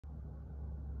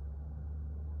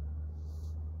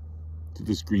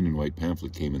This green and white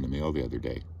pamphlet came in the mail the other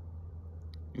day.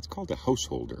 It's called a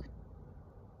householder.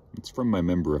 It's from my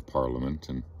member of parliament,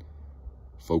 and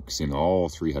folks in all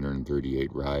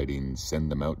 338 ridings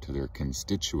send them out to their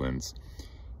constituents.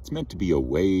 It's meant to be a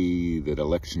way that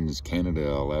Elections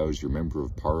Canada allows your member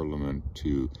of parliament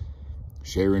to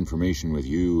share information with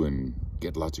you and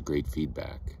get lots of great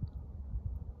feedback.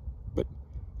 But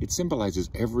it symbolizes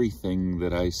everything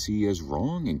that I see as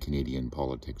wrong in Canadian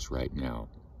politics right now.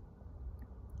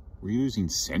 We're using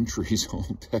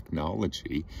centuries-old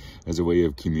technology as a way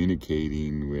of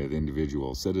communicating with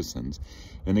individual citizens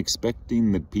and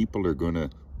expecting that people are going to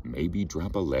maybe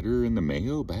drop a letter in the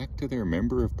mail back to their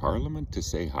member of parliament to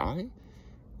say hi?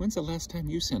 When's the last time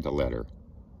you sent a letter?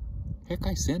 Heck,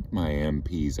 I sent my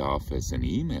MP's office an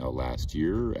email last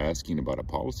year asking about a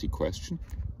policy question.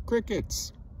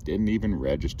 Crickets! Didn't even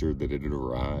register that it had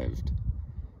arrived.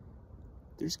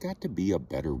 There's got to be a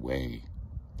better way.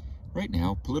 Right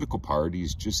now, political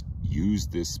parties just use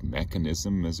this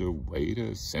mechanism as a way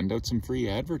to send out some free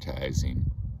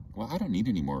advertising. Well, I don't need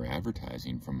any more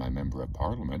advertising from my member of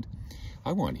parliament.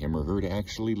 I want him or her to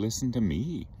actually listen to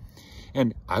me.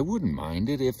 And I wouldn't mind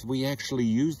it if we actually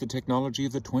used the technology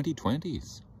of the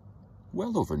 2020s.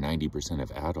 Well over 90% of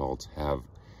adults have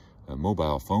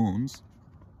mobile phones.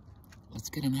 Let's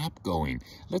get an app going.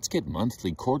 Let's get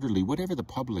monthly, quarterly, whatever the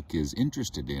public is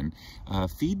interested in,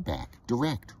 feedback,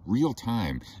 direct, real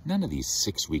time. None of these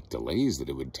 6-week delays that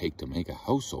it would take to make a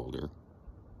householder.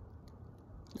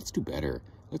 Let's do better.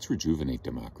 Let's rejuvenate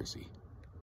democracy.